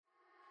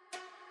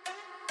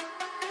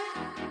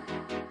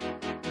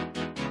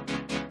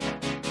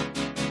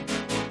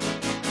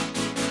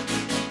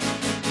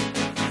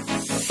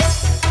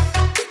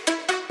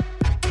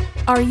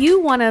Are you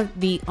one of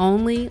the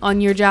only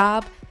on your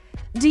job?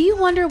 Do you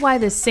wonder why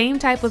the same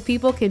type of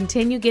people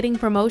continue getting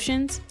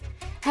promotions?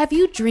 Have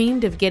you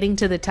dreamed of getting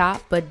to the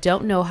top but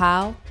don't know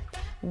how?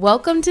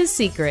 Welcome to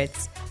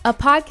Secrets, a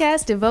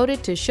podcast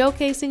devoted to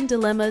showcasing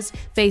dilemmas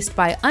faced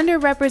by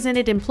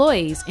underrepresented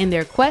employees in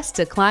their quest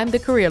to climb the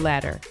career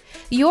ladder.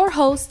 Your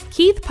hosts,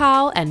 Keith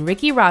Powell and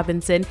Ricky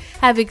Robinson,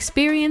 have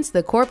experienced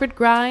the corporate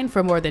grind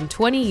for more than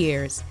 20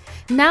 years.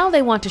 Now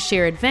they want to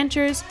share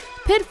adventures,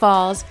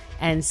 pitfalls,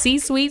 and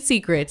C-suite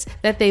secrets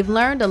that they've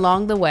learned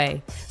along the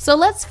way. So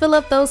let's fill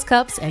up those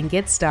cups and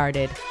get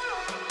started.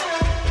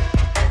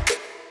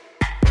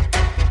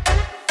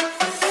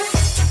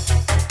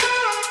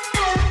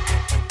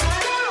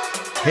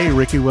 Hey,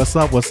 Ricky, what's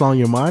up? What's on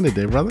your mind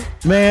today, brother?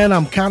 Man,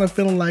 I'm kind of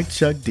feeling like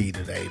Chuck D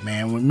today,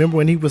 man. Remember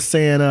when he was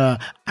saying,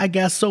 I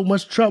got so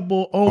much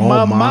trouble on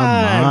my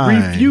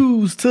mind,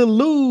 refuse to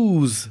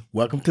lose.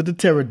 Welcome to the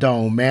Terror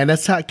Dome, man.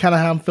 That's kind of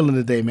how I'm feeling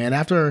today, man.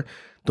 After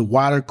the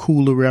water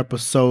cooler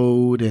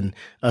episode and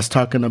us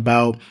talking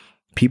about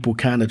people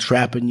kind of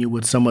trapping you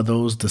with some of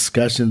those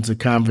discussions and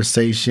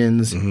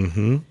conversations.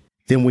 Mm-hmm.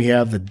 Then we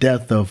have the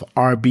death of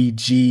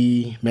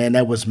RBG. Man,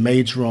 that was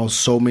major on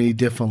so many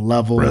different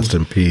levels. Rest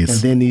in peace. And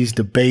then these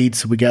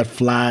debates, we got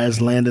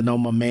flies landing on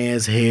my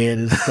man's head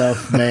and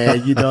stuff,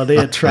 man. You know,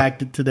 they're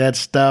attracted to that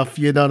stuff,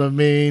 you know what I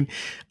mean?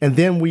 And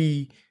then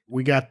we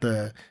got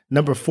the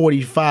number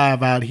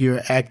 45 out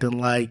here acting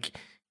like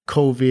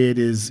COVID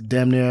is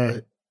damn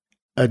near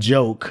a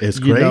joke. It's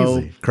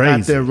crazy. Crazy.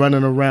 Out there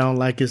running around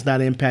like it's not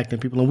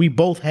impacting people. And we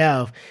both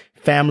have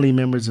family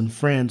members and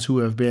friends who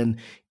have been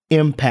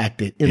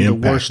impacted in the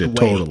worst way,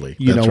 totally.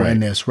 You That's know, right. in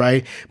this,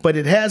 right? But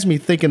it has me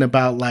thinking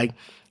about like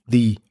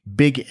the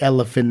big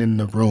elephant in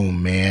the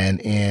room,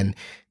 man. And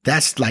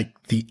that's like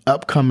the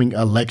upcoming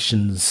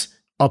elections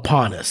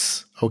upon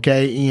us.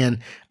 Okay. And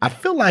I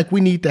feel like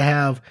we need to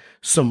have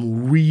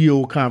some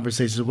real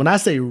conversations. When I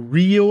say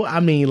real, I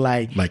mean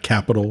like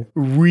capital,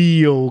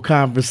 real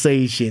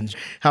conversations,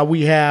 how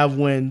we have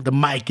when the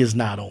mic is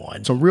not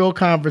on. Some real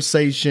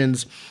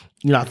conversations.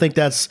 You know, I think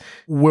that's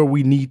where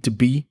we need to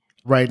be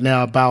right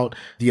now about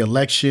the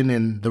election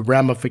and the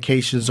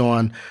ramifications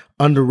on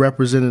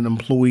underrepresented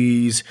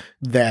employees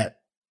that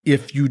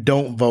if you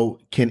don't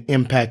vote can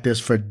impact us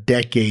for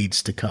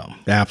decades to come.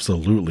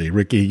 Absolutely.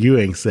 Ricky, you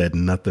ain't said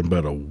nothing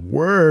but a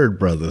word,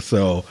 brother.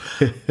 So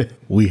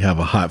we have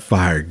a hot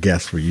fire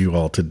guest for you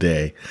all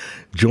today.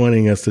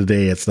 Joining us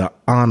today, it's the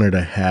honor to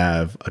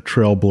have a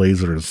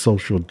trailblazer in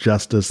social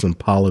justice and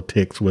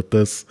politics with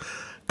us,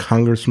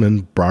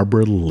 Congressman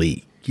Barbara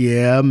Lee.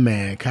 Yeah,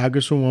 man.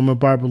 Congresswoman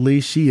Barbara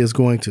Lee, she is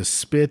going to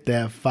spit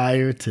that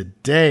fire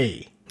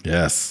today.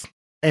 Yes.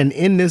 And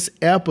in this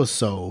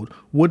episode,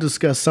 we'll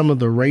discuss some of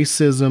the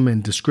racism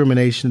and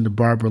discrimination that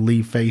Barbara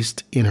Lee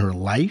faced in her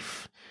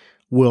life.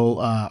 We'll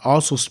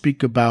also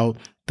speak about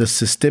the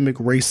systemic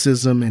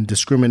racism and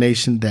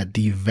discrimination that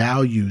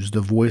devalues the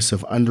voice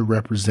of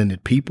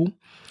underrepresented people.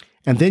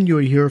 And then you'll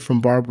hear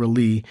from Barbara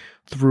Lee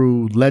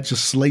through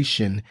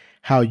legislation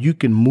how you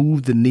can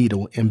move the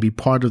needle and be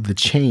part of the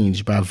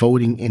change by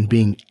voting and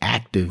being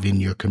active in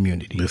your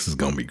community. This is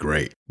going to be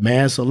great.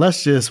 Man, so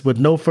let's just, with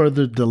no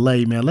further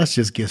delay, man, let's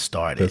just get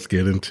started. Let's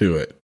get into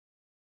it.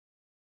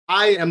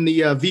 I am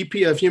the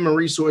VP of Human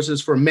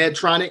Resources for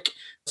Medtronic.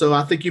 So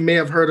I think you may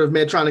have heard of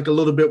Medtronic a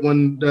little bit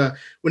when the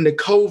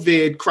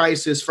COVID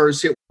crisis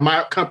first hit.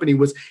 My company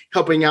was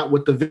helping out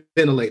with the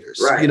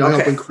ventilators, right,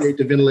 helping create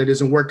the ventilators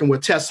and working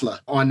with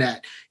Tesla on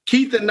that.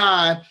 Keith and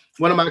I,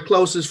 one of my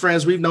closest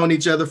friends, we've known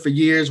each other for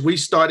years. We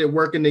started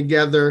working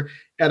together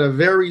at a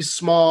very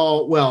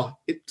small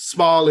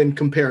in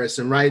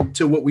comparison, right,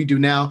 to what we do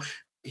now.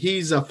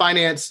 He's our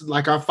finance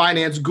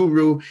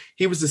guru.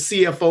 He was the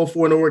CFO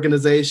for an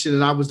organization,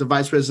 and I was the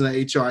vice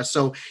president of HR.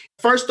 So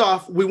first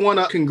off, we want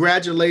to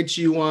congratulate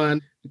you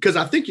on, because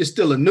I think you're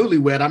still a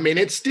newlywed. I mean,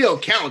 it still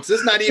counts.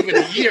 It's not even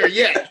a year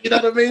yet. You know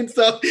what I mean?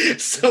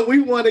 So we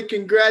want to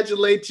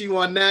congratulate you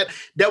on that.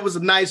 That was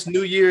a nice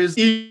New Year's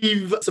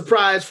Eve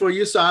surprise for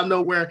you. So I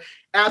know we're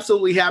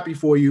absolutely happy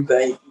for you.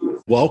 Thank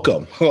you.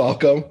 Welcome.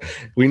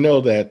 We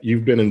know that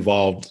you've been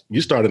involved. You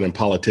started in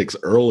politics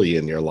early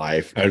in your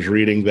life. I was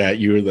reading that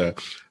you were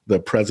the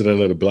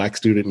president of the Black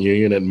Student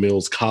Union at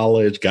Mills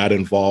College, got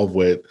involved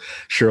with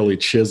Shirley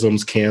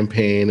Chisholm's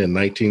campaign in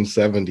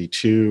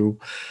 1972,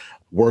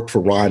 worked for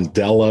Ron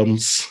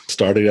Dellums,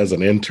 started as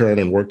an intern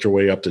and worked your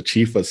way up to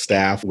chief of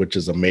staff, which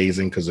is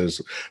amazing because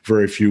there's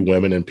very few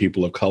women and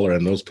people of color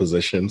in those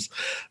positions.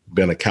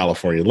 Been a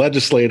California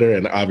legislator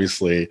and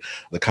obviously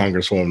the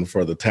congresswoman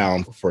for the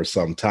town for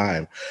some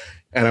time.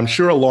 And I'm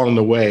sure along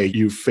the way,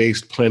 you've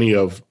faced plenty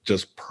of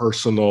just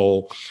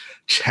personal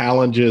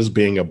challenges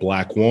being a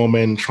Black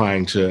woman,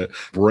 trying to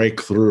break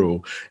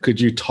through.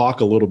 Could you talk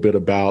a little bit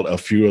about a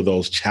few of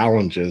those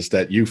challenges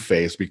that you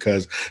face?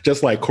 Because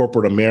just like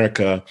corporate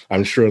America,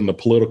 I'm sure in the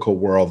political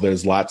world,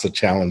 there's lots of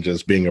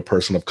challenges being a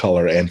person of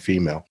color and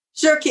female.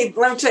 Sure, Keith.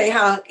 Let me tell you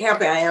how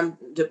happy I am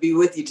to be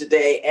with you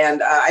today.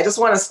 And I just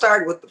want to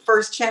start with the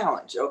first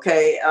challenge,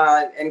 okay,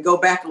 and go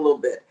back a little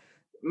bit.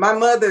 My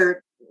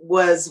mother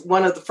was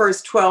one of the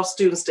first 12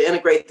 students to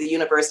integrate the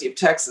University of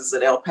Texas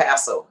at El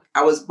Paso.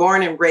 I was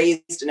born and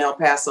raised in El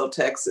Paso,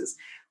 Texas.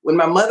 When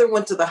my mother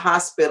went to the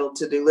hospital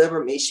to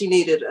deliver me, she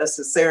needed a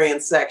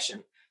cesarean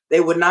section. They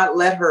would not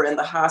let her in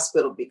the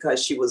hospital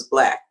because she was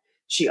Black.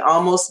 She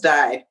almost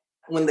died.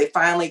 When they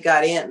finally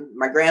got in,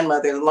 my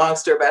grandmother, long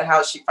story about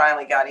how she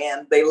finally got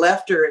in, they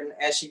left her, and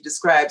as she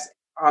describes,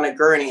 on a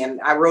gurney. And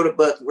I wrote a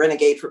book,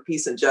 Renegade for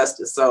Peace and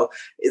Justice. So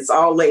it's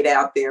all laid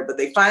out there, but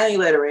they finally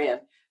let her in,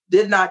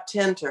 did not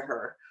tend to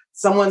her.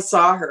 Someone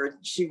saw her.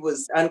 She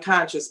was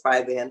unconscious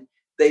by then.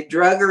 They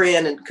drug her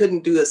in and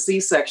couldn't do a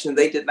C-section.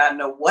 They did not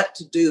know what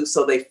to do.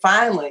 So they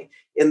finally,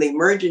 in the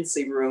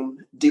emergency room,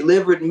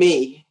 delivered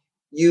me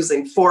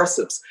using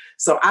forceps.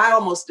 So I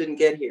almost didn't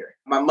get here.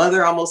 My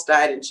mother almost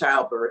died in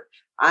childbirth.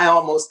 I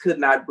almost could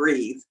not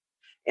breathe.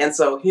 And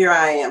so here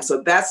I am.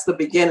 So that's the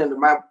beginning of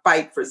my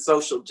fight for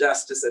social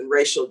justice and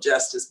racial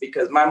justice,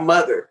 because my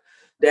mother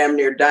damn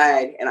near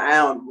died and I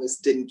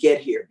almost didn't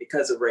get here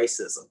because of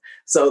racism.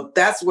 So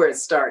that's where it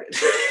started.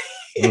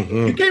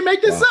 Mm-hmm. You can't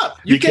make this up.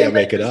 You can't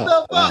make it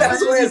up.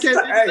 That's where it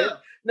started.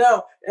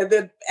 No, and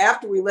then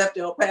after we left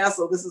El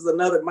Paso, this is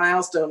another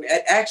milestone.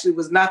 It actually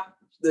was not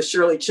the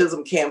Shirley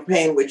Chisholm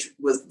campaign, which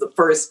was the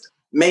first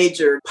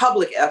major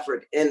public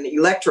effort and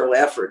electoral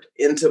effort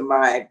into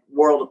my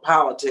world of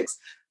politics.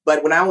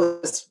 But when I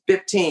was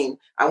 15,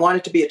 I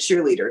wanted to be a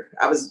cheerleader.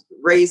 I was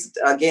raised,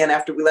 again,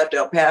 after we left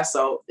El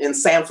Paso, in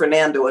San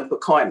Fernando and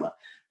Pacoima.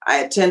 I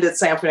attended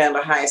San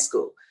Fernando High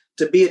School.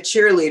 To be a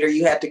cheerleader,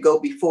 you had to go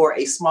before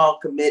a small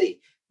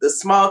committee. The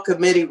small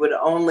committee would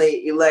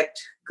only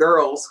elect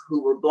girls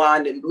who were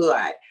blonde and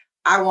blue-eyed.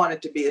 I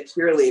wanted to be a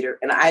cheerleader,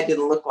 and I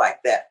didn't look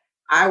like that.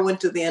 I went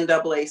to the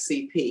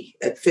NAACP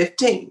at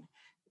 15.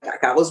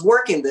 I was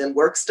working then,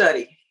 work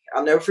study.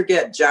 I'll never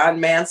forget John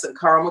Mance and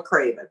Carl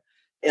McCraven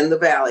in the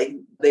Valley.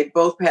 They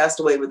both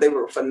passed away, but they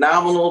were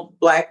phenomenal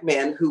Black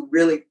men who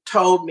really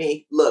told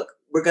me, look,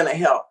 we're going to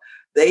help.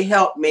 They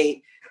helped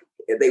me.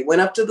 They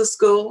went up to the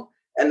school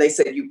and they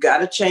said, you've got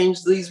to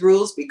change these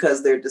rules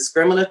because they're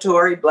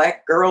discriminatory.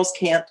 Black girls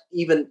can't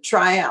even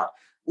try out.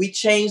 We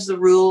changed the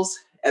rules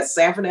at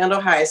San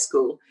Fernando High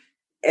School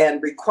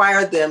and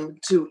required them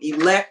to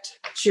elect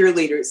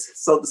cheerleaders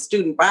so the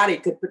student body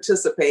could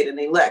participate and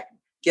elect.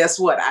 Guess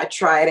what? I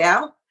tried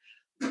out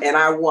and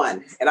I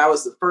won. And I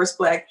was the first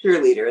Black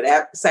cheerleader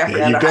at San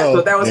Fernando High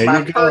School. That was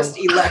my first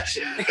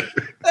election.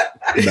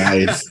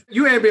 Nice.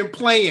 You ain't been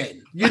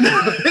playing. You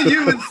know,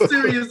 you've been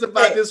serious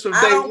about this from day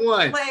one.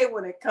 I don't play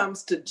when it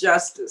comes to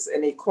justice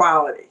and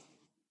equality.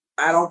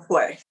 I don't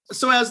play.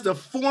 So as the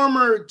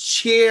former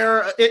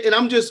chair, and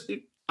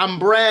I'm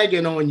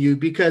bragging on you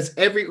because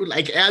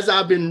as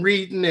I've been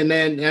reading and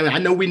I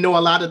know we know a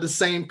lot of the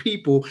same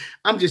people,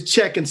 I'm just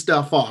checking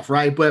stuff off,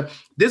 right? But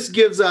this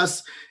gives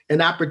us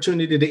an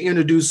opportunity to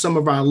introduce some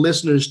of our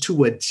listeners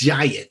to a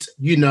giant,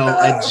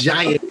 a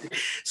giant.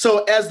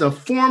 So as the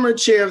former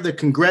chair of the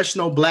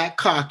Congressional Black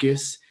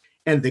Caucus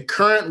and the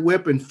current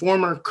whip and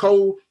former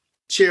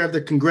co-chair of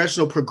the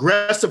Congressional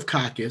Progressive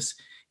Caucus,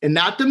 and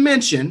not to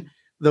mention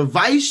the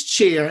vice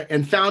chair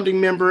and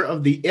founding member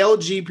of the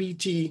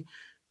LGBT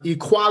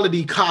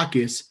Equality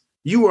Caucus,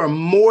 you are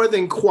more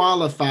than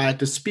qualified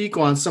to speak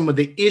on some of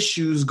the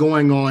issues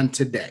going on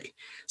today.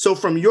 So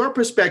from your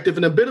perspective,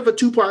 and a bit of a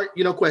two-part,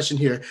 question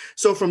here.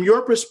 So from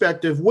your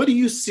perspective, what do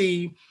you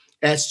see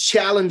as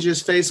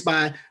challenges faced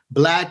by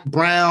Black,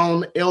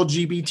 brown,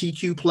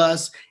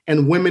 LGBTQ+,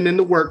 and women in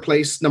the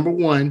workplace, number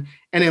one?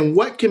 And then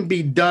what can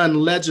be done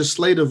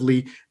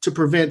legislatively to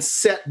prevent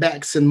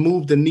setbacks and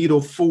move the needle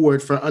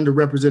forward for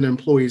underrepresented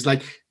employees?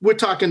 Like we're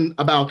talking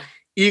about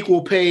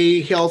equal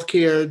pay,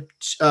 healthcare,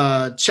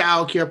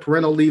 childcare,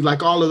 parental leave,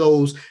 like all of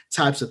those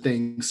types of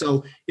things.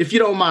 So if you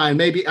don't mind,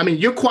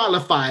 you're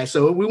qualified.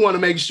 So we want to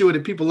make sure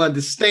that people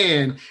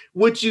understand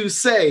what you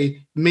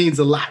say means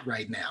a lot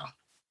right now.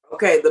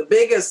 Okay, the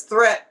biggest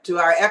threat to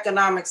our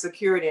economic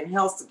security and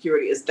health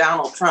security is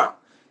Donald Trump.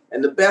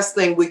 And the best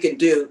thing we can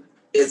do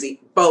is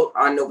vote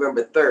on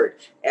November 3rd.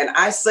 And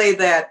I say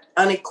that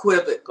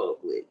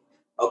unequivocally.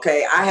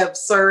 Okay, I have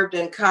served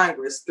in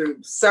Congress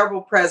through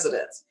several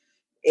presidents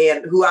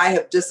and who I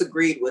have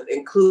disagreed with,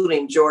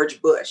 including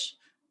George Bush.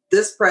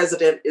 This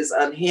president is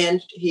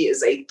unhinged. He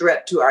is a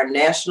threat to our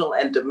national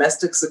and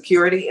domestic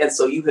security. And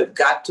so you have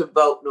got to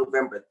vote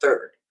November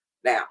 3rd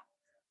now.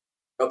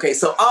 Okay,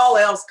 so all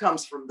else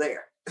comes from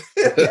there.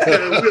 We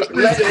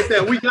appreciate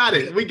that. We got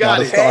it. We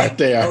got it. Start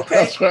there. Okay,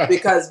 that's right.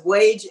 Because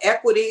wage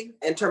equity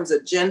in terms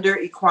of gender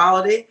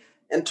equality,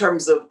 in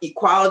terms of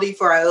equality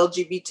for our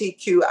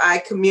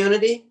LGBTQI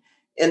community,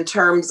 in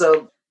terms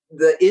of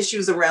the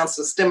issues around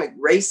systemic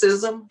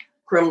racism,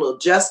 criminal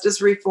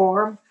justice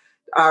reform,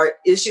 our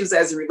issues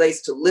as it relates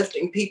to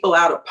lifting people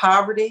out of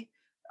poverty,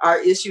 our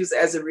issues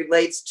as it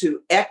relates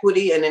to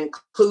equity and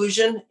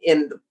inclusion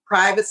in the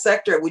private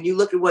sector. When you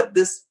look at what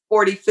this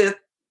 45th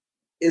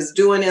is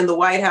doing in the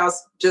White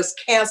House,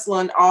 just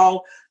canceling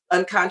all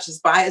unconscious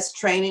bias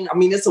training.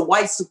 It's a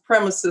white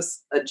supremacist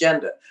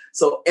agenda.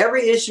 So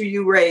every issue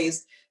you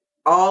raise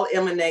all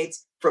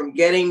emanates from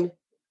getting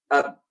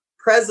a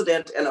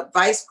president and a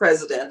vice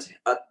president,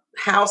 a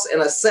House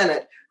and a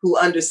Senate who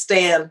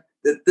understand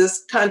that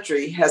this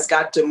country has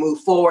got to move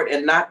forward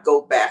and not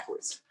go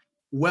backwards.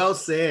 Well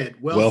said.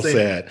 Well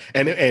said.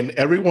 And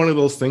every one of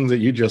those things that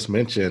you just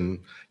mentioned,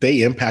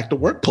 they impact the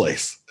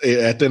workplace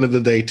at the end of the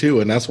day, too.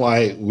 And that's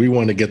why we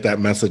want to get that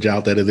message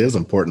out that it is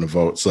important to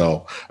vote.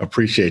 So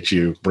appreciate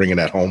you bringing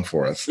that home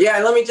for us. Yeah,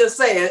 let me just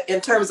say,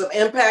 in terms of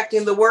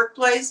impacting the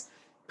workplace,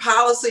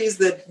 policies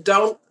that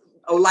don't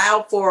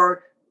allow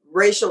for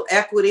racial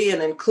equity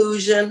and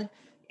inclusion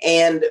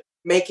and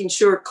making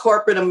sure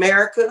corporate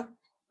America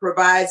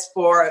provides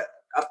for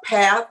a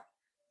path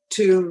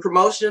to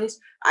promotions.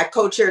 I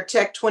co-chair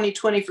Tech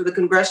 2020 for the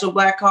Congressional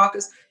Black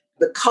Caucus.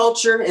 The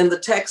culture in the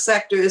tech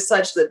sector is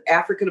such that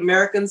African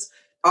Americans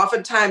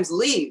oftentimes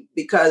leave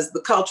because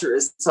the culture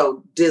is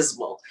so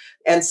dismal.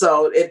 And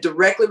so it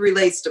directly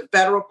relates to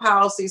federal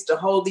policies to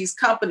hold these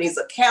companies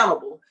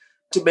accountable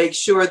to make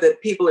sure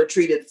that people are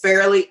treated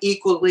fairly,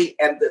 equally,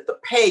 and that the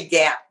pay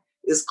gap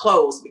is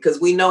closed, because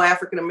we know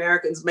African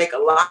Americans make a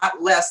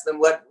lot less than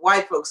what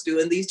white folks do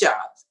in these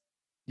jobs.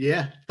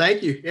 Yeah,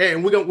 thank you. Yeah,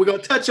 and we're gonna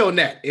touch on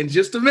that in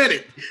just a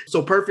minute.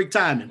 So perfect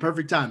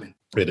timing.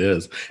 It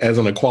is. As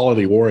an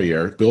equality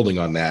warrior, building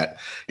on that,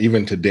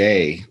 even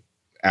today,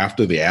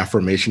 after the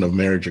affirmation of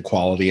marriage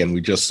equality, and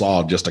we just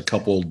saw just a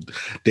couple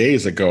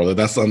days ago that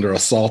that's under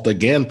assault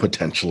again,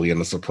 potentially in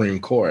the Supreme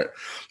Court.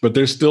 But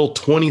there's still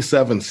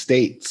 27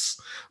 states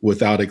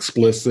without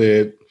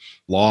explicit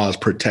laws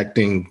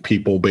protecting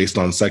people based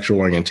on sexual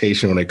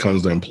orientation when it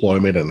comes to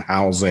employment and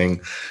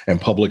housing and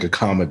public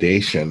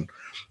accommodation.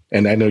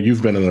 And I know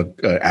you've been an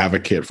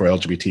advocate for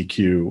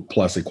LGBTQ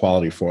plus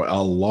equality for a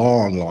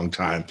long, long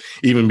time,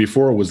 even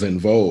before it was in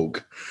vogue.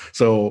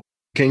 So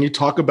can you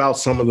talk about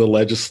some of the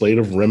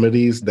legislative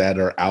remedies that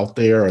are out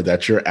there or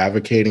that you're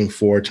advocating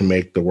for to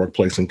make the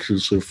workplace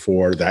inclusive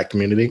for that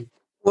community?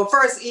 Well,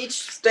 first,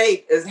 each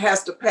state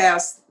has to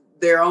pass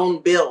their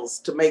own bills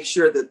to make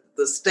sure that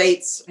the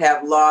states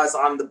have laws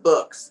on the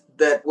books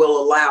that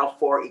will allow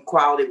for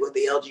equality with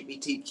the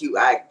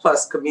LGBTQI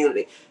plus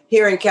community.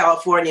 Here in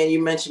California, and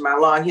you mentioned my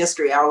long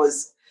history,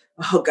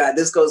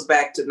 this goes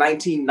back to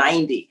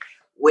 1990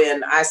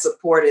 when I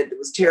supported, it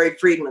was Terry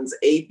Friedman's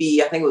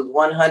AB, I think it was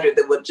 100,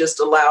 that would just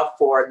allow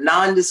for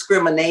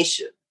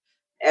non-discrimination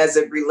as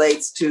it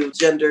relates to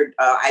gender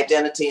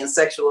identity and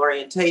sexual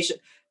orientation.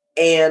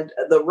 And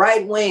the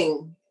right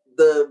wing,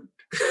 the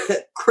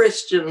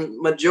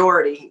Christian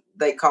majority,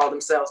 they call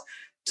themselves,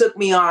 took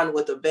me on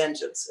with a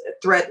vengeance,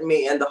 threatened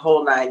me and the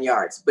whole 9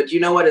 yards. But you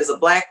know what, as a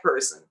Black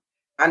person,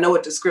 I know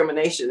what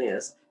discrimination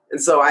is.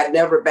 And so I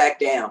never back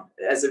down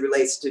as it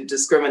relates to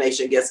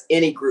discrimination against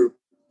any group.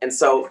 And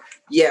so,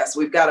 yes,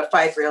 we've got to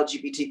fight for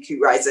LGBTQ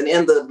rights. And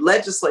in the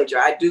legislature,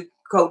 I do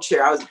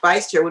co-chair. I was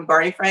vice chair when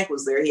Barney Frank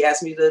was there. He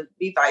asked me to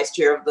be vice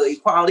chair of the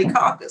Equality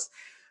Caucus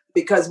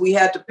because we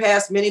had to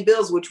pass many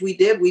bills, which we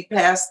did. We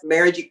passed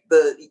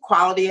the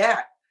Equality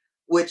Act,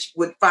 which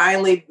would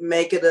finally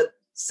make it a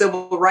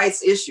civil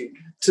rights issue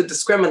to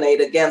discriminate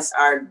against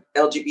our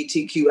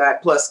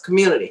LGBTQI plus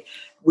community.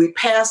 We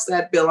passed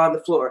that bill on the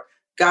floor.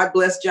 God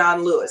bless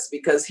John Lewis,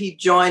 because he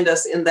joined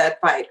us in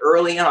that fight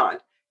early on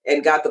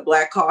and got the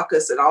Black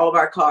Caucus and all of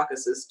our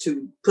caucuses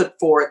to put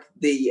forth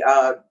the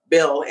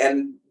bill.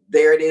 And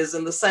there it is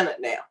in the Senate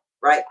now,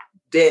 right?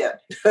 Dead,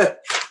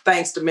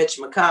 thanks to Mitch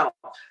McConnell.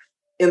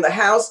 In the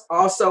House,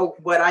 also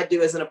what I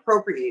do as an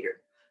appropriator,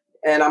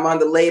 and I'm on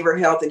the Labor,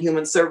 Health, and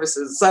Human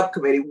Services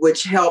Subcommittee,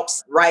 which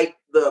helps write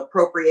the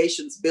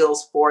appropriations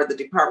bills for the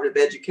Department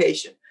of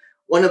Education.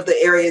 One of the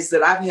areas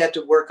that I've had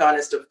to work on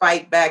is to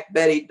fight back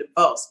Betty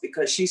DeVos,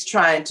 because she's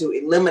trying to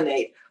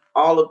eliminate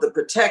all of the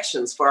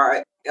protections for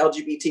our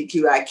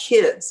LGBTQI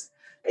kids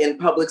in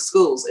public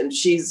schools. And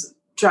she's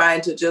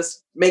trying to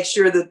just make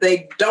sure that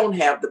they don't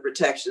have the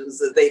protections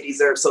that they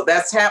deserve. So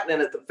that's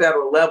happening at the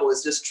federal level,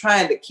 is just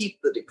trying to keep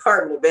the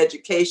Department of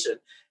Education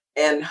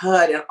and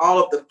HUD and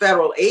all of the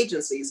federal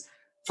agencies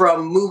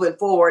from moving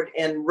forward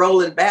and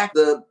rolling back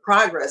the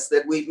progress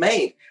that we've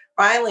made.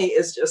 Finally,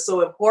 it's just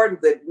so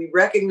important that we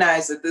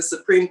recognize that this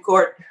Supreme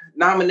Court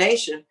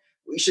nomination,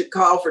 we should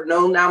call for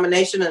no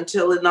nomination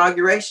until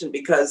inauguration,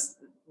 because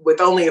with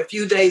only a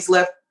few days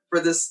left for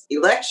this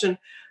election,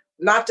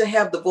 not to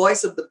have the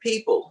voice of the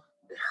people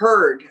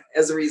heard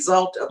as a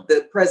result of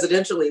the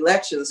presidential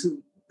elections,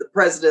 who the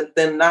president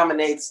then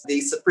nominates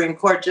the Supreme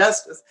Court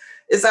justice,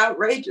 is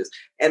outrageous.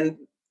 And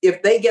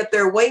if they get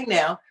their way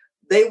now,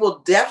 they will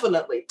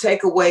definitely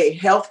take away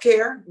health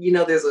care. You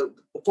know, there's an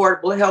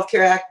Affordable Health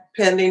Care Act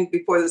pending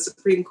before the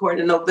Supreme Court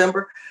in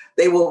November.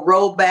 They will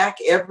roll back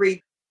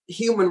every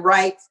human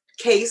rights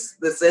case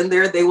that's in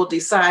there. They will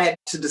decide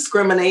to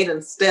discriminate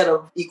instead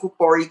of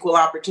equal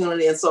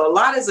opportunity. And so a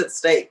lot is at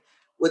stake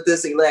with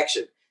this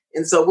election.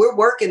 And so we're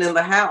working in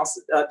the House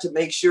to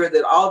make sure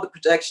that all the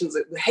protections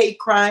of hate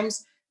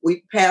crimes,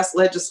 we passed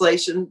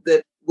legislation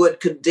that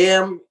would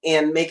condemn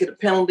and make it a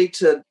penalty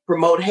to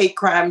promote hate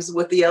crimes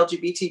with the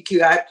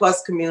LGBTQI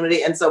plus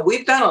community. And so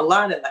we've done a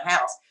lot in the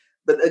House.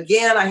 But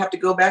again, I have to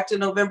go back to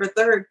November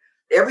 3rd.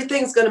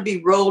 everything's going to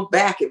be rolled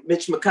back if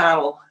Mitch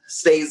McConnell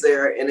stays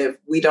there and if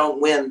we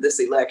don't win this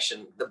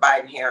election, the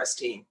Biden-Harris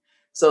team.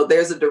 So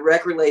there's a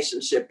direct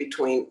relationship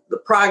between the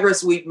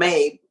progress we've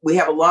made. We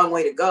have a long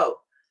way to go,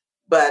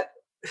 but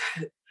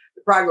the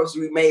progress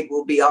we made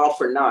will be all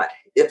for naught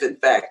if, in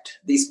fact,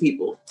 these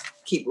people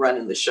keep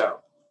running the show.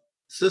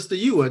 Sister,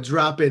 you are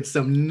dropping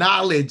some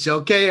knowledge,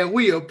 okay? And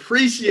we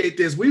appreciate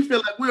this. We feel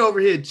like we're over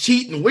here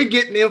cheating. We're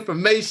getting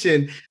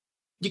information.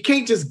 You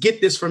can't just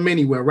get this from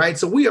anywhere, right?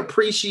 So we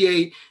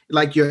appreciate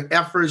like your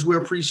efforts. We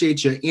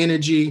appreciate your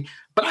energy.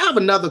 But I have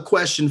another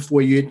question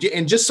for you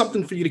and just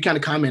something for you to kind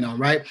of comment on,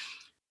 right?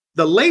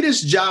 The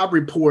latest job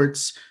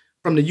reports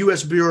from the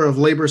U.S. Bureau of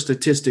Labor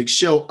Statistics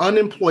show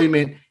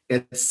unemployment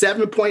at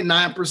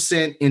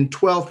 7.9% and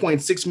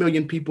 12.6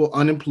 million people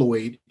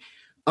unemployed.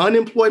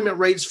 Unemployment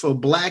rates for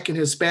Black and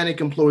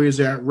Hispanic employers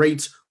are at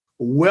rates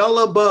well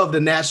above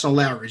the national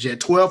average at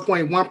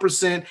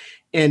 12.1%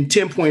 and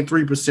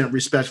 10.3%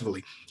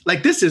 respectively.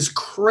 Like, this is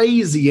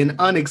crazy and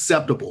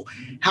unacceptable.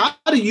 How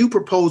do you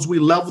propose we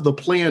level the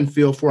playing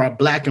field for our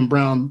Black and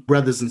brown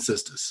brothers and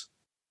sisters?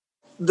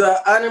 The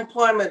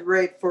unemployment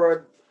rate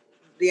for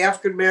the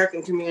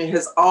African-American community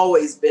has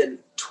always been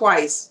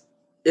twice,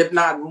 if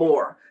not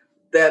more,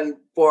 than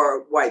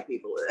for white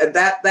people. And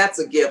that's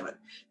a given.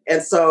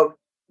 And so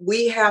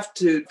we have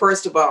to,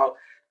 first of all,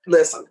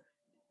 listen,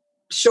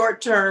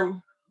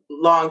 short-term,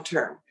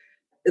 long-term.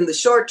 In the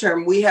short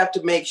term, we have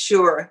to make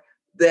sure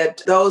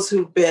that those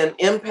who've been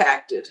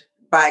impacted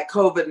by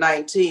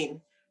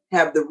COVID-19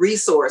 have the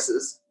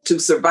resources to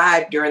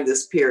survive during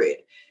this period.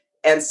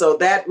 And so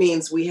that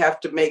means we have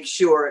to make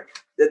sure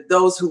that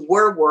those who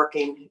were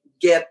working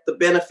get the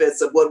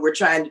benefits of what we're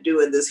trying to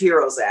do in this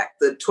HEROES Act,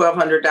 the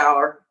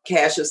 $1,200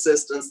 cash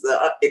assistance,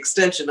 the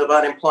extension of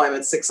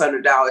unemployment,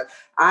 $600.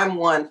 I'm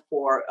one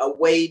for a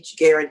wage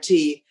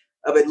guarantee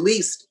of at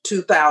least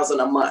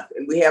 $2,000 a month.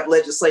 And we have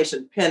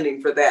legislation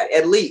pending for that,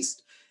 at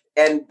least.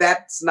 And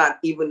that's not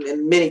even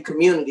in many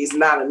communities,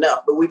 not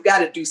enough. But we've got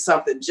to do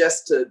something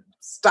just to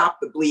stop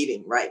the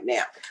bleeding right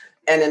now.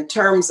 And in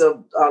terms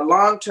of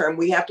long term,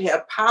 we have to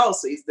have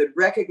policies that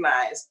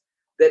recognize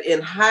that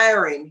in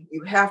hiring,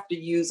 you have to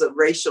use a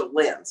racial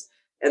lens.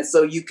 And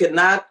so you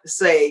cannot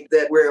say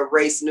that we're a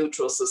race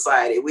neutral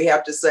society. We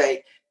have to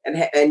say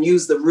and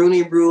use the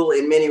Rooney Rule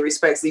in many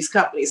respects. These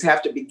companies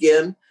have to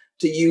begin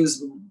to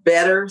use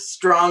better,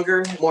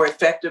 stronger, more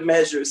effective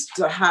measures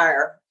to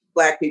hire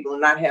Black people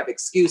and not have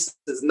excuses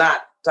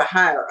not to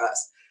hire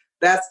us.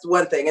 That's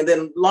one thing. And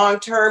then long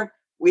term,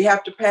 we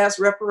have to pass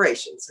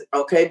reparations,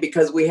 okay,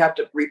 because we have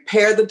to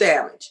repair the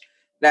damage.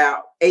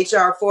 Now,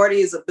 H.R. 40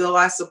 is a bill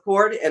I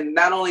support, and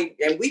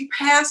we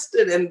passed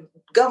it, and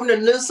Governor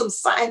Newsom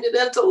signed it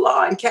into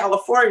law in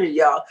California,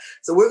 y'all.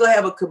 So we're going to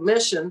have a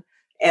commission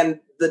and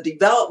the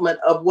development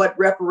of what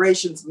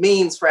reparations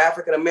means for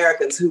African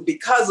Americans who,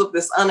 because of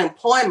this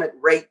unemployment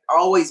rate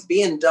always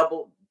being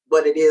double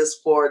what it is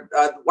for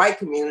the white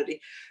community,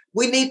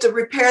 we need to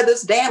repair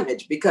this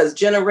damage because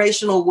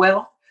generational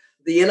wealth,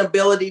 the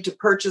inability to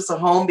purchase a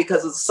home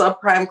because of the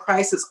subprime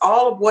crisis,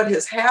 all of what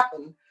has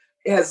happened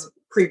has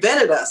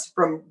prevented us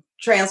from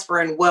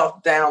transferring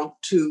wealth down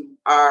to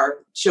our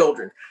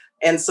children.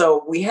 And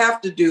so we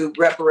have to do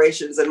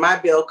reparations. And my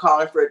bill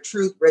calling for a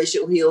Truth,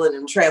 Racial Healing,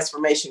 and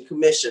Transformation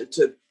Commission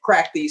to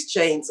crack these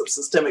chains of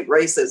systemic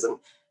racism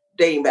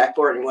dating back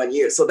 41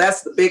 years. So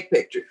that's the big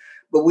picture.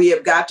 But we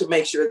have got to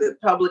make sure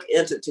that public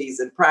entities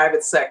and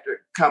private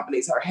sector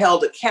companies are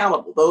held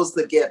accountable. Those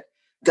that get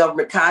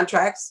government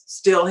contracts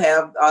still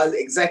have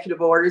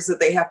executive orders that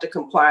they have to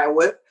comply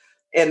with.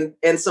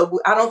 And so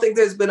I don't think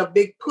there's been a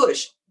big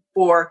push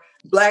for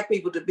Black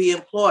people to be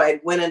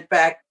employed when, in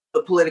fact,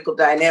 the political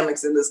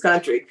dynamics in this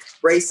country,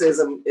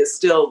 racism is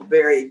still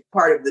very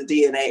part of the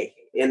DNA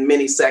in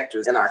many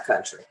sectors in our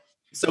country.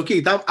 So,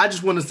 Keith, I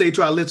just want to say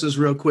to our listeners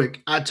real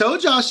quick, I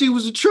told y'all she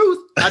was the truth.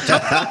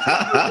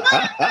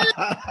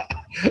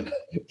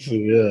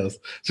 She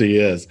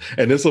is.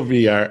 And this will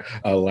be our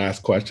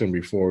last question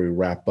before we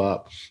wrap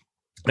up.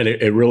 And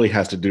it really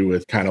has to do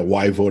with kind of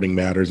why voting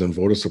matters and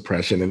voter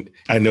suppression. And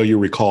I know you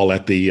recall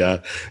at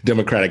the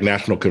Democratic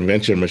National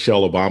Convention,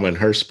 Michelle Obama, in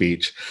her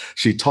speech,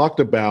 she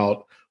talked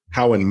about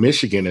how in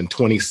Michigan in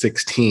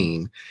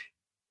 2016,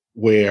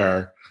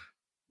 where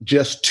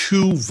just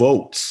 2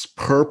 votes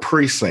per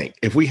precinct,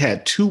 if we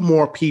had 2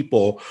 more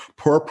people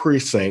per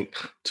precinct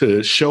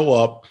to show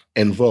up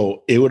and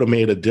vote, it would have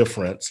made a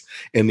difference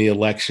in the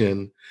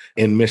election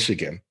in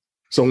Michigan.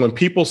 So when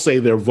people say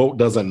their vote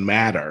doesn't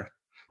matter,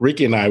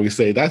 Ricky and I, we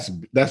say that's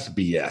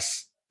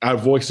BS. Our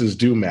voices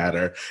do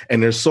matter.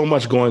 And there's so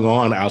much going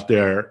on out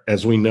there,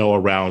 as we know,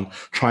 around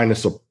trying to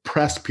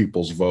suppress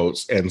people's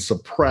votes and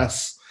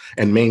suppress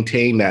and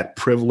maintain that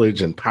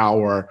privilege and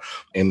power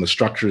in the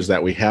structures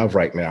that we have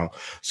right now.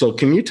 So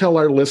can you tell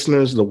our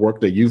listeners the work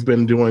that you've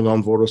been doing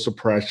on voter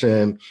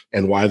suppression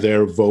and why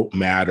their vote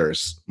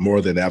matters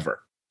more than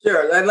ever?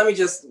 Sure. Let me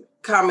just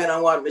comment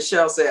on what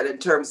Michelle said in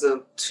terms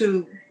of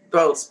 2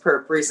 votes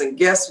per precinct.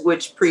 Guess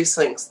which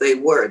precincts they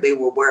were? They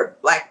were where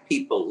Black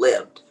people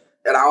lived.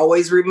 And I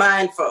always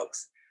remind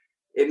folks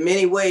In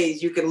many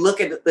ways, you can look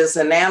at this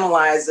and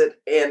analyze it.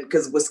 And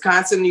because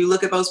Wisconsin, you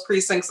look at those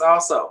precincts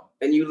also,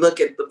 and you look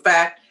at the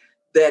fact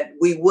that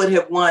we would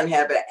have won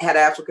had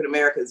African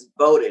Americans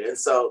voted. And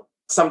so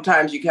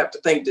sometimes you have to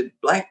think, did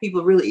Black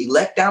people really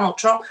elect Donald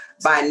Trump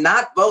by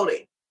not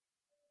voting?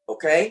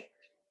 Okay.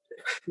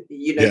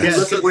 You know, you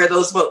look at where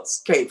those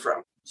votes came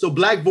from. So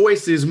Black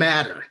voices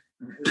matter.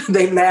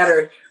 They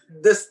matter.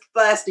 This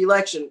last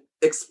election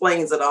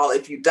explains it all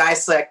if you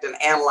dissect and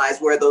analyze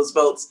where those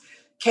votes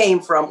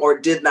came from or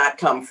did not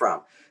come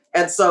from.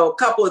 And so a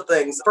couple of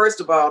things. First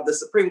of all, the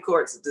Supreme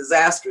Court's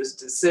disastrous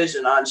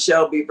decision on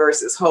Shelby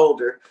versus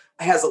Holder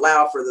has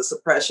allowed for the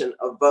suppression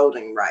of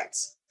voting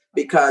rights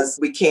because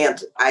we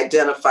can't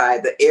identify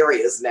the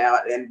areas now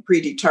and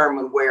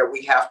predetermine where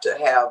we have to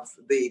have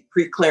the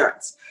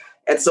preclearance.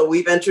 And so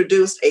we've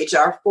introduced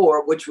H.R.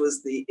 4, which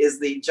is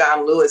the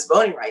John Lewis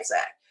Voting Rights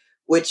Act,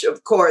 which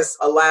of course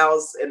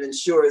allows and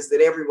ensures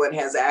that everyone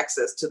has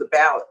access to the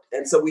ballot.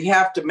 And so we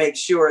have to make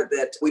sure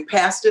that we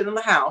passed it in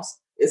the House.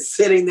 It's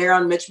sitting there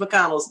on Mitch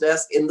McConnell's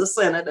desk in the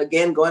Senate.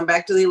 Again, going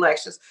back to the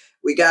elections,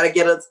 we got to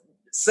get a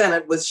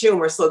Senate with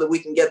Schumer so that we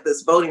can get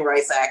this Voting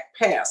Rights Act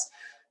passed.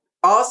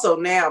 Also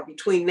now,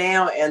 between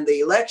now and the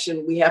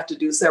election, we have to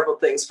do several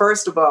things.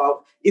 First of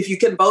all, if you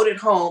can vote at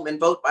home and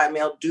vote by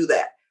mail, do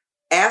that.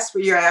 Ask for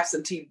your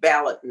absentee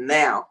ballot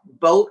now.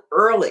 Vote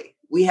early.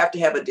 We have to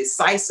have a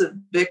decisive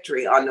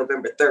victory on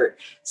November 3rd.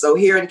 So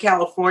here in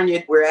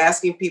California, we're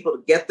asking people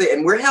to get there,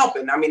 and we're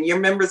helping. I mean, your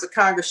members of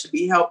Congress should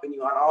be helping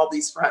you on all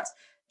these fronts.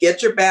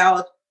 Get your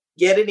ballot,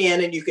 get it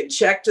in, and you can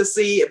check to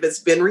see if it's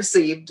been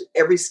received.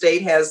 Every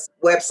state has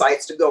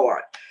websites to go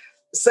on.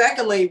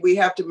 Secondly, we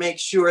have to make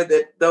sure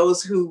that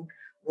those who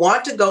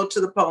want to go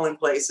to the polling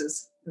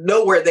places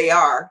know where they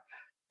are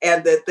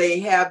and that they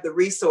have the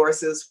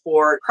resources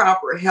for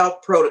proper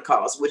health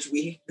protocols, which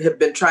we have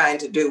been trying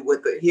to do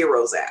with the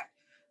HEROES Act.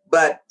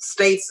 But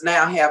states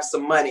now have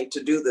some money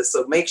to do this.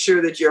 So make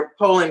sure that your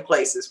polling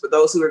places, for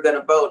those who are going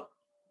to vote,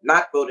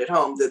 not vote at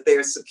home, that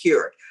they're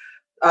secure.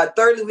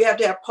 Thirdly, we have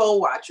to have poll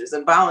watchers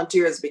and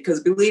volunteers because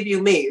believe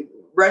you me,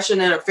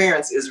 Russian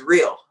interference is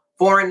real.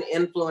 Foreign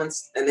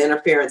influence and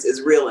interference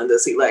is real in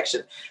this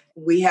election.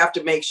 We have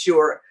to make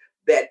sure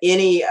that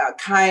any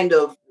kind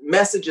of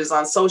messages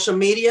on social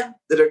media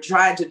that are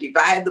trying to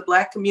divide the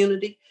Black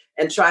community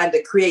and trying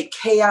to create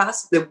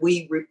chaos, that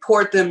we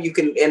report them. You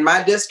can, in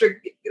my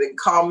district, you can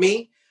call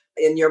me,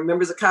 and your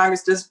members of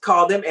Congress just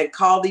call them and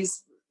call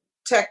these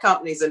tech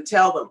companies and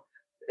tell them,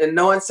 in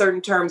no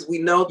uncertain terms, we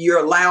know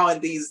you're allowing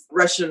these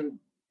Russian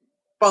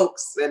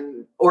folks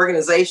and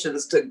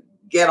organizations to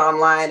get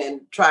online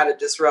and try to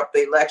disrupt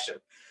the election.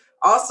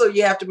 Also,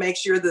 you have to make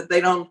sure that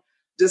they don't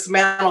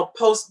dismantle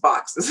post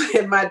boxes.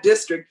 In my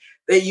district,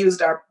 they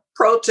used our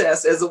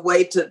protests as a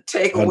way to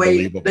take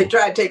away, they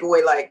tried to take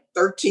away like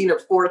 13 or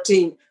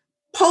 14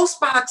 post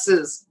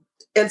boxes.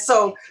 And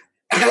so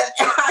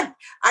I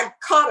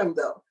caught them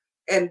though.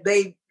 And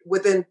they,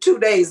 within 2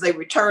 days, they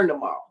returned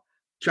them all.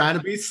 Trying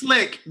to be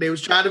slick. They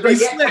was trying to be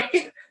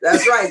slick.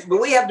 That's right. But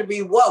we have to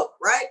be woke,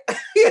 right?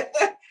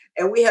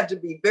 And we have to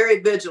be very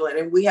vigilant,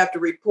 and we have to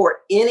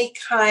report any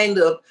kind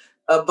of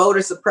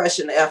voter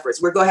suppression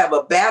efforts. We're going to have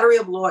a battery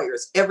of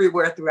lawyers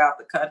everywhere throughout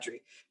the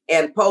country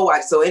and poll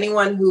watch. So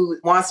anyone who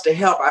wants to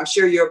help, I'm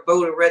sure your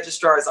voter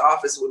registrar's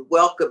office would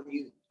welcome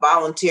you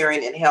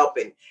volunteering and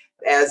helping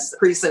as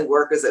precinct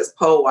workers, as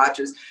poll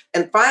watchers.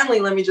 And finally,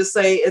 let me just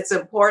say, it's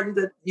important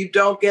that you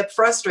don't get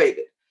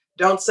frustrated.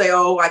 Don't say,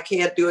 oh, I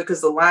can't do it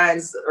because the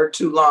lines are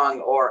too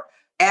long, or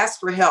ask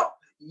for help.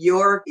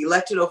 Your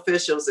elected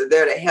officials are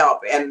there to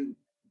help. And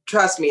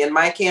trust me, in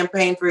my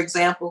campaign, for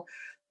example,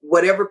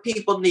 whatever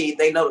people need,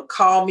 they know to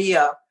call me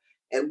up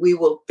and we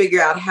will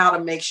figure out how to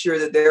make sure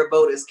that their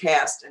vote is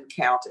cast and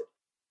counted.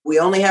 We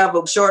only have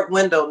a short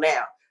window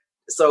now.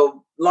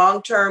 So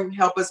long-term,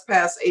 help us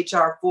pass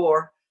H.R.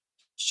 4.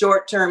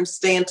 Short-term,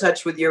 stay in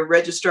touch with your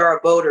registrar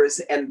of voters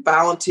and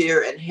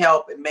volunteer and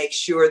help and make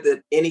sure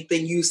that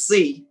anything you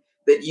see,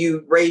 that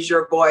you raise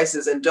your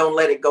voices and don't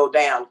let it go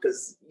down,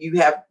 because you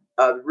have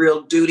a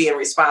real duty and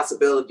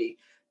responsibility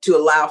to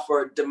allow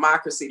for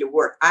democracy to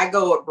work. I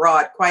go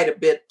abroad quite a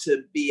bit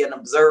to be an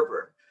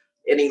observer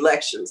in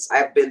elections.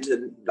 I've been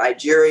to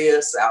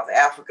Nigeria, South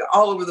Africa,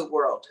 all over the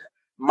world,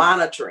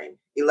 monitoring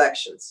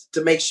elections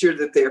to make sure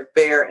that they're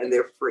fair and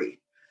they're free.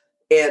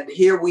 And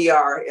here we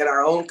are in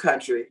our own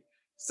country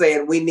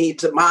saying we need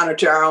to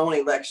monitor our own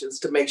elections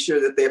to make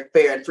sure that they're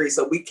fair and free.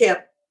 So we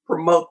can't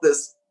promote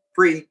this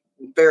free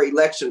and fair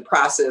election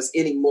process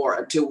anymore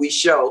until we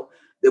show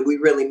that we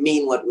really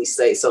mean what we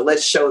say. So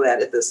let's show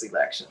that at this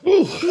election.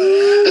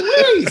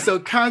 So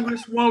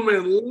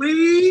Congresswoman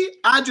Lee,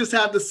 I just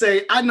have to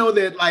say, I know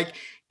that like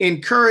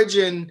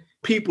encouraging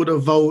people to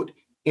vote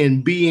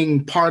and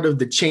being part of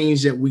the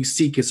change that we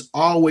seek has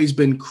always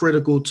been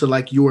critical to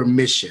like your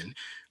mission.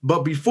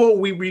 But before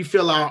we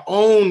refill our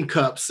own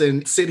cups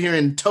and sit here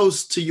and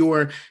toast to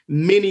your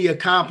many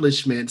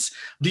accomplishments,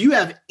 do you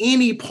have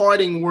any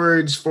parting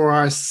words for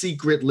our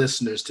secret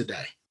listeners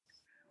today?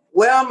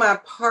 Well, my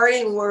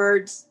parting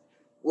words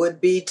would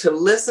be to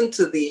listen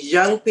to these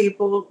young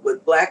people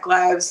with Black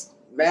Lives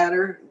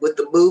Matter with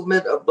the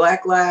movement of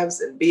Black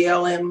Lives and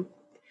BLM,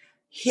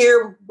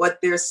 hear what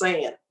they're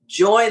saying.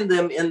 Join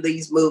them in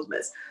these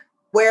movements.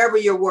 Wherever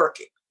you're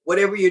working,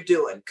 whatever you're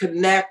doing,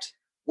 connect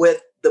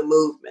with the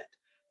movement.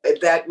 If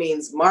that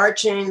means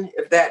marching,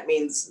 if that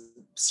means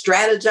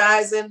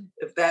strategizing,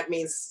 if that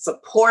means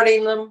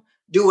supporting them,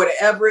 do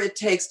whatever it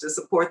takes to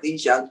support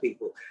these young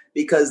people,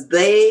 because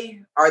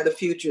they are the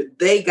future.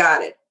 They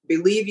got it.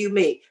 Believe you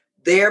me,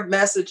 their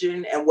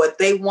messaging and what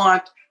they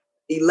want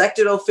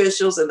elected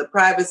officials in the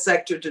private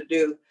sector to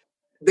do,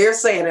 they're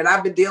saying, and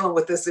I've been dealing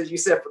with this, as you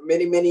said, for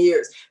many, many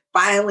years.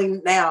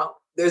 Finally, now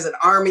there's an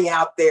army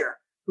out there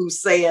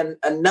who's saying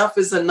enough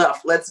is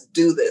enough. Let's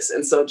do this.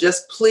 And so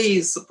just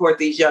please support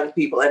these young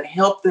people and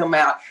help them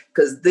out,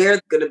 because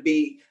they're going to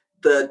be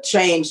the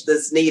change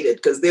that's needed,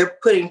 because they're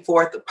putting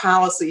forth the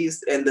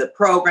policies and the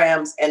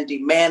programs and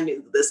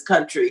demanding this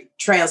country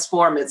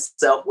transform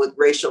itself with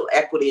racial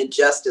equity and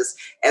justice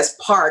as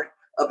part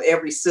of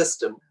every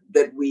system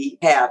that we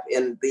have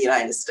in the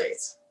United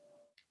States.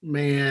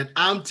 Man,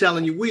 I'm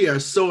telling you, we are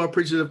so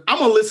appreciative. I'm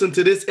going to listen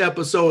to this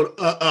episode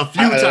a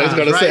few times. I was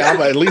going to say, I'm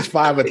at least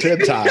 5 or 10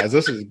 times.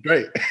 This is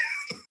great.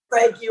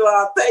 Thank you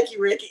all. Thank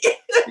you, Ricky.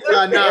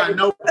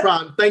 No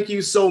problem. Thank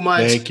you so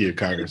much. Thank you,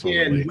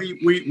 Congresswoman. And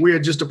we are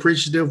just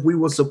appreciative. We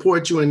will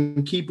support you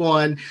and keep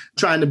on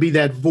trying to be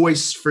that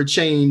voice for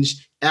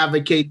change,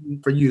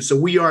 advocating for you. So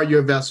we are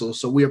your vessel.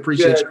 So we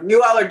appreciate you.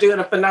 You all are doing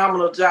a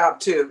phenomenal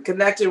job too,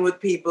 connecting with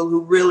people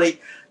who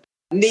really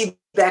need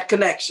that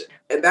connection.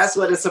 And that's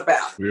what it's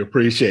about. We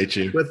appreciate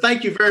you. Well,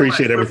 thank you very much.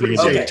 Appreciate everything you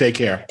do. Okay. Take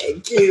care.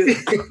 Thank you.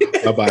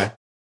 Bye-bye.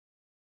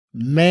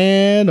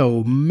 Man,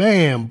 oh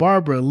man,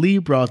 Barbara Lee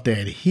brought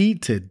that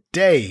heat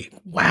today.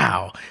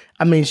 Wow.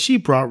 I mean, she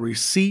brought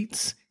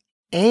receipts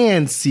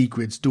and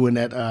secrets during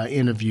that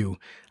interview.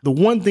 The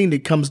one thing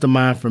that comes to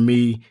mind for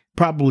me,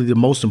 probably the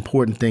most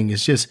important thing,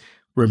 is just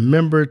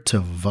remember to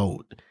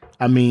vote.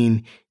 I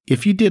mean,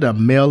 if you did a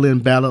mail-in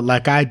ballot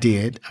like I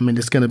did, I mean,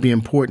 it's going to be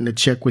important to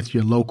check with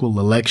your local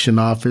election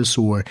office,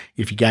 or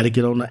if you got to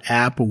get on the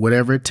app or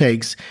whatever it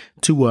takes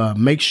to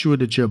make sure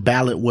that your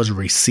ballot was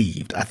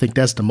received. I think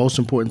that's the most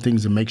important thing,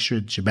 is to make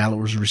sure that your ballot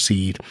was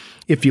received.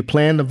 If you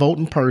plan to vote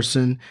in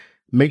person,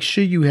 make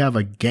sure you have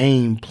a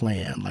game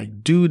plan.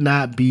 Like, do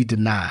not be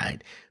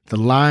denied. The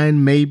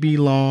line may be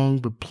long,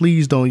 but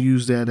please don't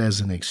use that as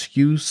an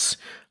excuse.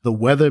 The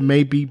weather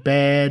may be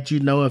bad. You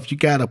know, if you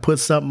got to put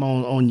something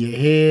on your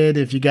head,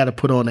 if you got to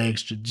put on an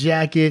extra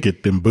jacket,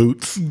 get them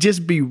boots.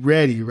 Just be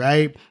ready,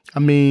 right? I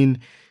mean,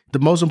 the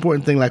most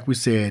important thing, like we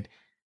said,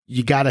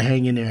 you got to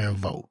hang in there and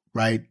vote,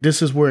 right?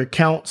 This is where it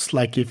counts.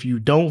 Like, if you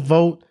don't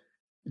vote,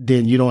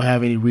 then you don't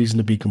have any reason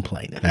to be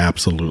complaining.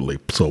 Absolutely.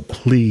 So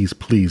please,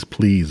 please,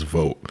 please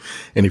vote.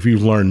 And if you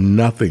learn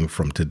nothing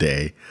from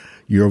today,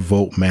 your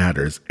vote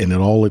matters. And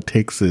all it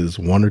takes is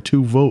 1 or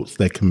 2 votes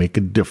that can make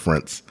a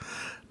difference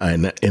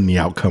in the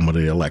outcome of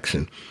the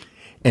election.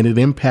 And it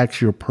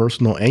impacts your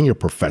personal and your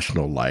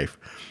professional life.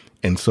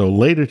 And so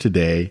later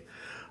today,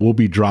 we'll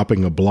be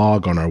dropping a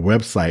blog on our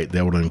website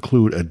that will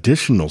include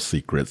additional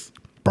secrets.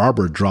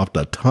 Barbara dropped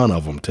a ton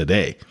of them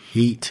today.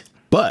 Heat.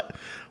 But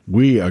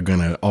we are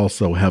going to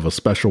also have a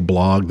special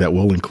blog that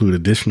will include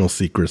additional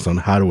secrets on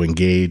how to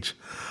engage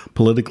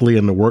politically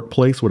in the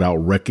workplace without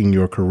wrecking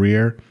your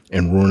career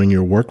and ruining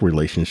your work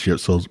relationship.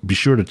 So be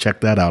sure to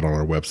check that out on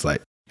our website.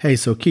 Hey,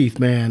 so Keith,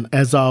 man,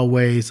 as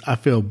always, I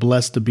feel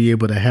blessed to be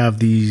able to have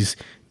these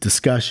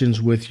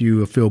discussions with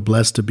you. I feel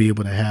blessed to be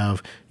able to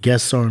have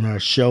guests on our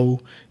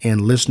show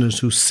and listeners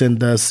who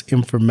send us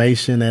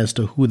information as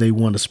to who they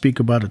want to speak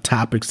about, the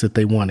topics that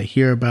they want to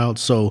hear about.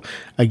 So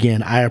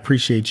again, I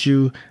appreciate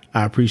you.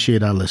 I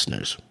appreciate our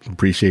listeners.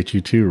 Appreciate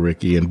you too,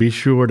 Ricky. And be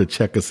sure to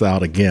check us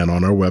out again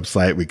on our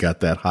website. We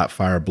got that Hot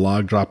Fire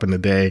blog dropping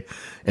today.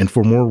 And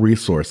for more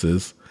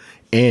resources,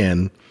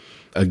 and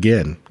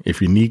again,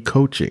 if you need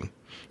coaching,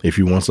 if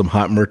you want some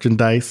hot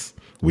merchandise,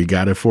 we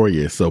got it for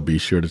you. So be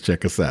sure to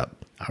check us out.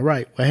 All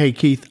right. Well, hey,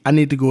 Keith, I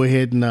need to go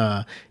ahead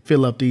and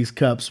fill up these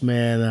cups,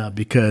 man,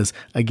 because,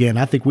 again,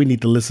 I think we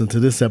need to listen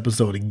to this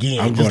episode again.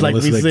 I'm just like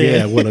we said.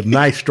 Again with a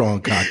nice, strong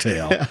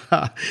cocktail.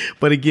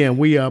 But, again,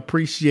 we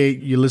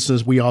appreciate you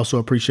listeners. We also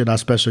appreciate our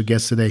special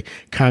guest today,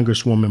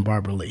 Congresswoman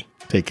Barbara Lee.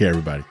 Take care,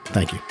 everybody.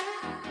 Thank you.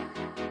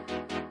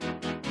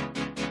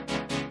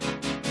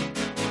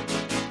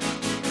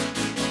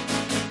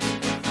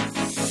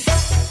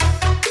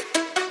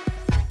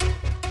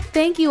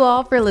 Thank you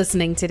all for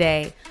listening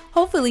today.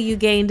 Hopefully you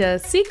gained a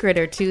secret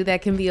or two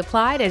that can be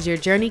applied as your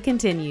journey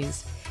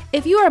continues.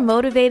 If you are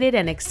motivated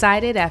and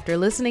excited after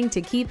listening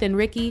to Keith and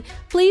Ricky,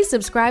 please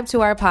subscribe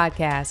to our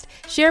podcast,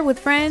 share with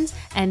friends,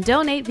 and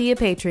donate via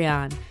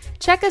Patreon.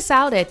 Check us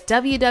out at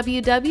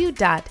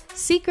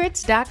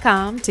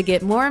www.secrets.com to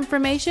get more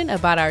information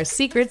about our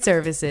secret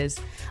services.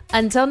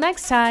 Until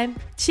next time,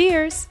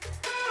 cheers!